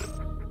 platform.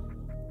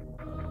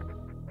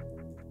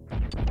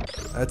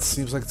 That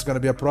seems like it's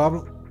gonna be a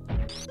problem.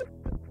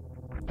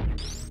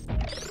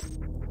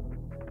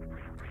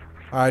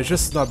 I'm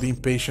just not being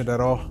patient at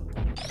all.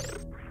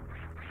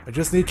 I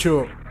just need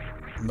to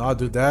not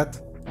do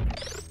that.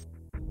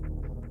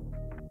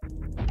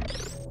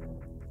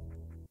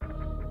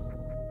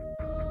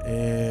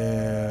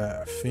 And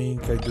I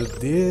think I do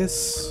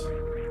this.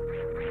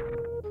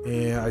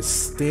 And I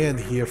stand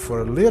here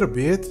for a little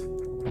bit.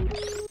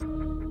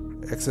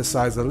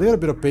 Exercise a little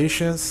bit of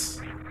patience.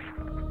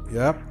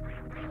 Yep.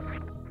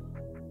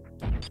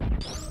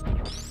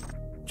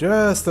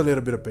 Just a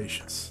little bit of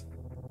patience.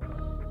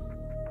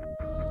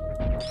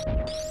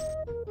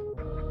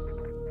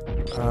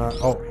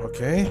 Oh,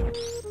 okay.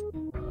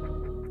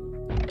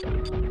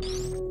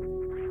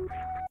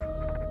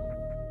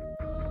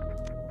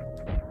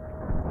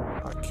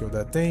 I'll kill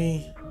that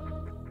thing.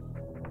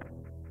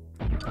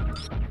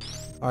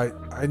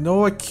 I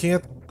know I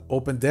can't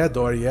open that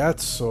door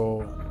yet,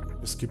 so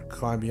just keep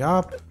climbing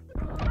up.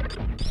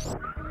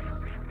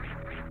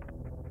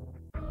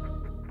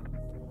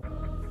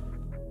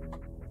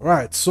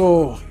 Right,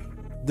 so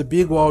the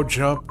big wall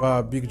jump,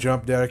 big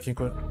jump there, I can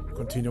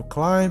continue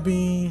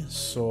climbing.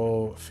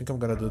 So I think I'm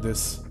gonna do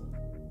this.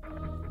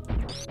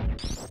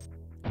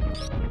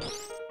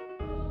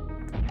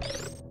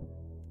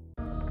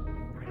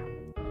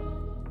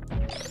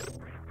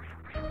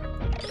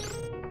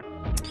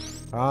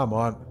 Come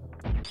on.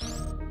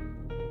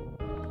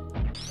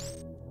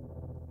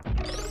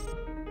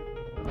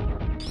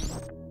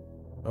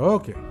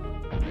 Okay.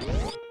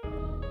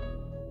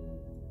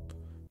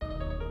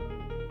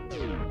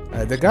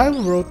 The guy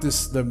who wrote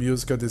the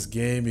music of this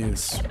game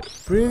is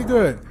pretty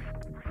good.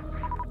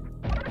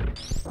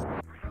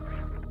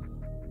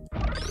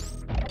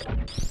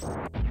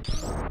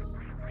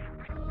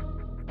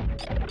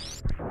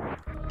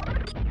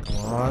 Come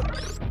on.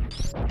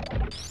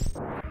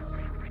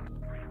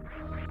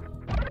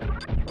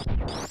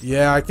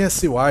 Yeah, I can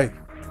see why.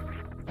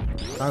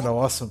 Kinda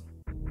awesome.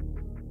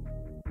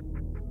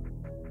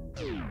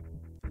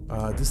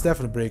 This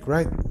definitely break,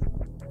 right?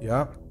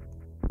 Yeah.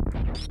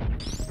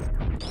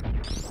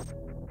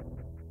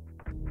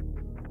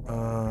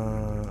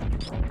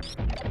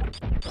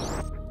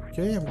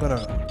 Okay, I'm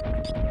gonna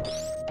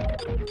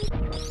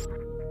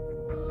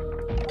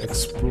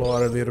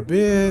explore a little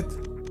bit.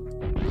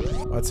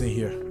 What's in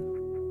here?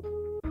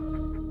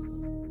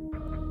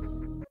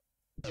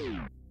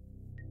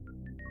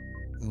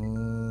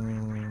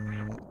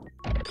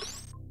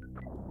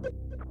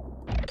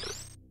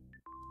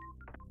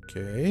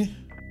 Okay.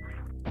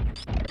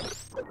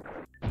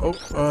 Oh,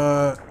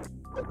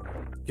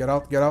 get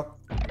out, get out.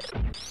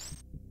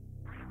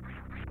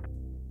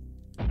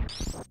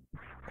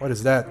 What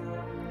is that?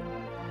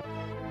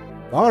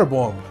 Power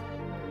bomb.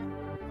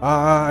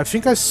 I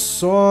think I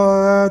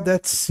saw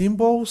that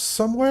symbol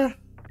somewhere.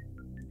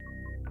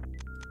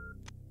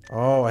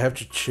 Oh, I have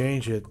to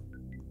change it.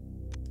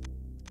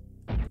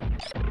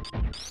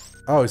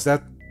 Oh, is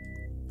that...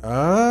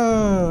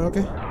 Ah,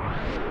 okay.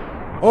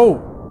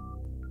 Oh!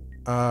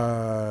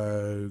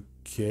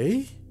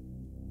 Okay.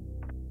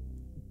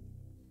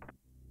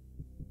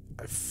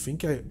 I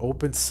think I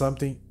opened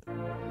something.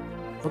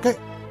 Okay.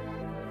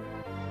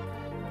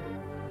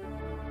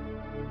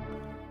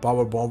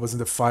 Power bomb was in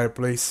the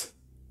fireplace.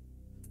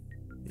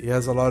 He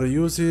has a lot of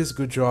uses.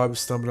 Good job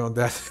stumbling on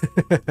that.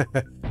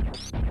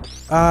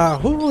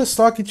 Who was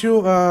talking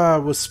to?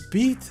 Was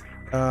Pete?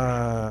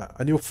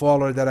 A new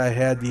follower that I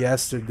had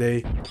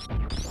yesterday.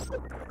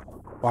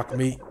 Fuck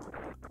me.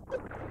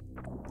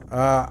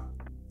 I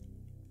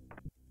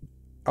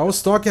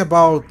was talking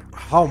about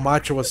how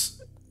much I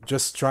was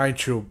just trying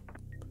to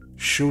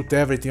shoot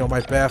everything on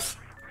my path.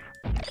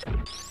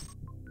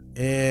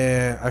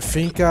 And I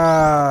think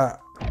I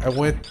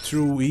went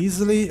through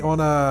easily on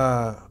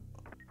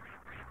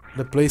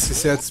the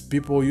places that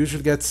people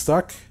usually get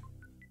stuck.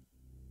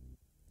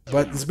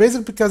 But it's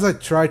basically because I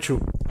try to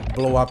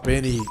blow up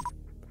any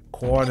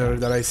corner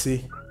that I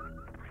see.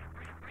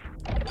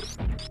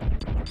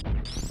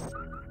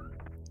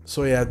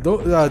 So yeah,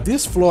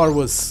 this floor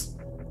was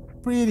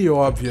pretty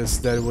obvious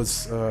that it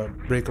was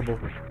breakable.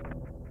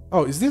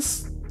 Oh, is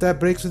this that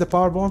breaks with the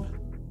power bomb?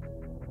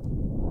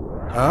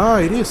 Ah,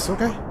 it is,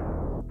 okay.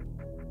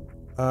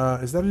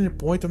 Is there any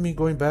point of me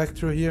going back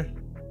through here?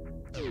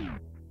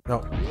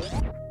 No.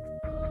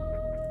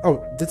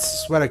 Oh, this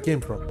is where I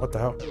came from. What the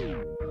hell?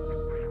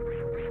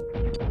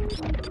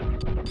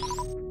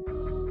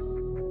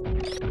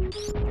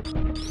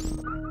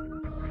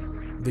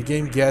 The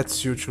game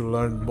gets you to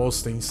learn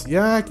most things.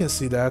 Yeah, I can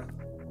see that.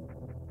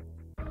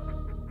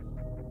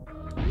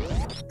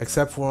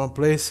 Except for one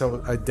place,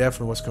 I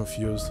definitely was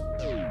confused.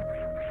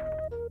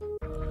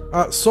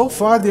 So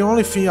far, the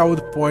only thing I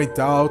would point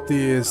out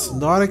is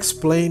not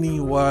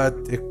explaining what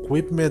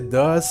equipment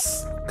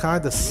does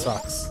kinda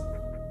sucks.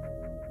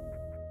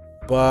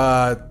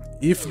 But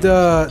if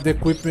the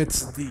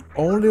equipment's the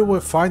only way,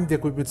 finding the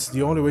equipment's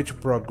the only way to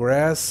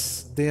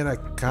progress, then I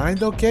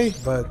kinda okay,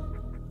 but...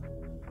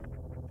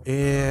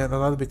 And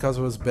another because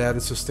it was bad to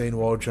sustain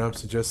wall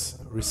jumps, to just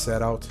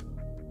reset out.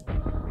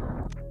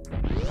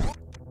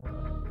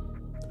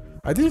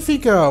 I didn't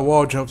think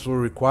wall jumps were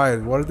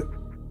required.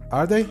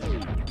 Are they?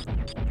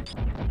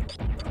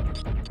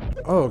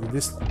 Oh,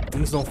 these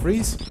things don't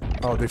freeze?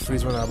 Oh, they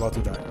freeze when I'm about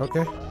to die.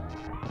 Okay.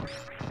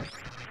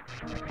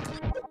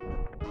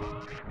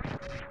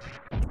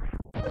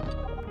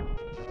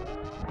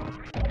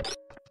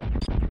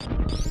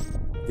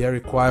 They're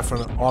required for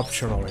an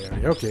optional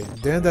area. Okay,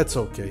 then that's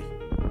okay.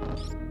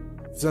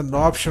 If it's an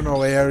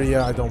optional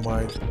area, I don't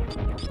mind.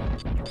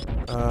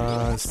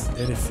 Is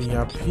anything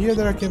up here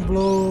that I can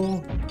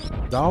blow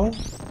down?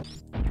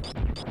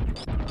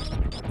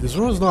 This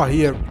room's not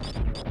here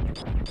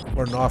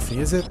for nothing,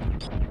 is it?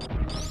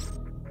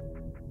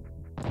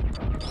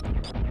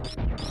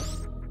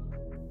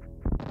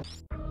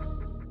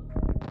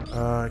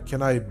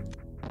 Can I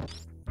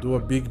do a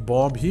big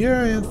bomb here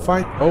and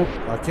fight? Oh,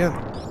 I can.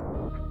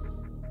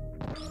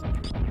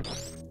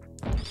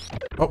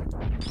 Oh.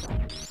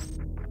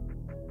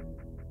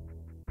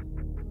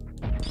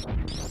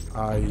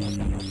 I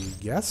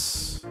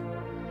guess?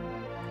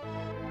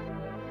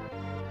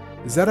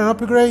 Is that an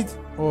upgrade?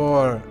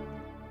 Or...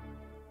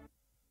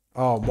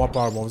 Oh, more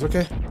power bombs,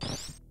 okay.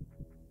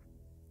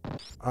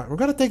 We're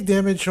gonna take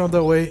damage on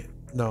the way.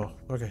 No,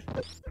 okay.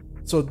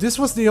 So this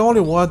was the only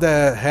one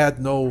that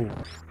had no...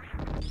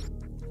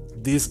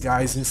 these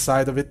guys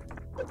inside of it.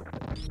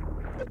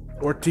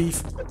 Or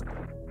teeth.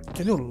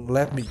 Can you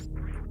let me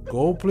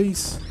go,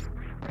 please?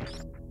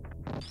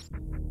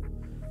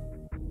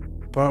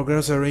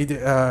 Programs are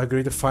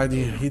great at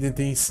finding hidden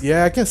things.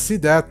 Yeah, I can see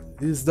that.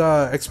 Is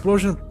the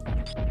explosion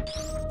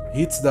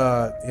hits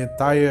the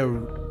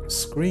entire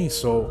screen,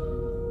 so...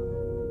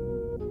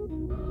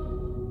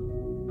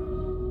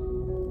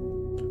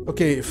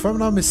 Okay, if I'm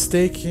not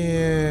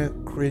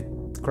mistaken,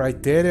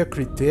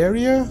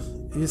 criteria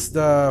is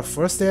the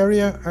first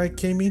area I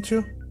came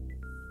into.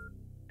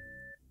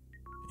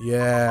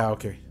 Yeah,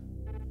 okay.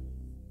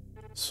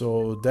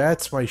 So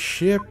that's my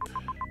ship.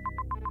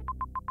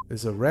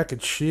 There's a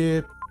wrecked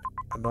ship.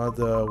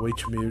 Another way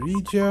to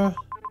Meridia.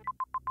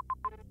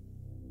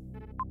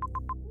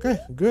 Okay,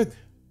 good.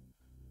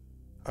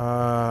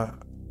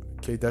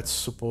 Okay, that's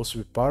supposed to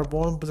be power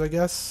bombs, I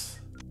guess.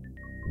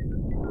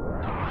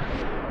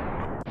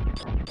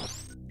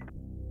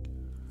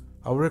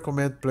 I would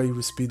recommend playing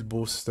with Speed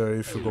Booster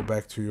if you go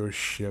back to your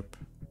ship.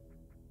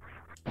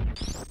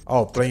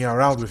 Oh, playing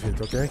around with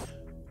it, okay?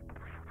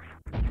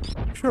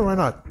 Sure, why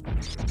not?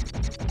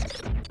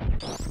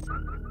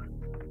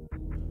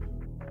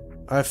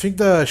 I think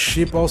the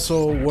ship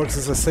also works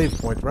as a save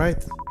point,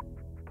 right?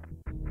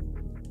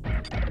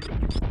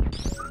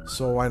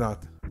 So why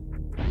not?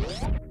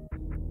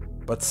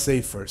 But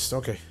save first,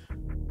 okay.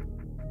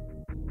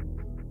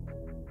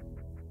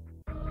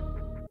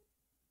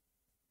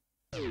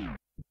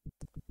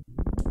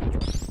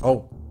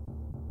 Oh.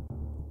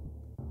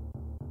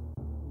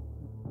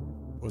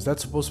 Was that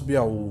supposed to be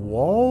a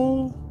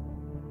wall?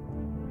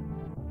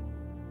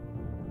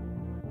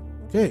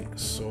 Okay,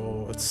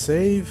 so let's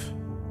save.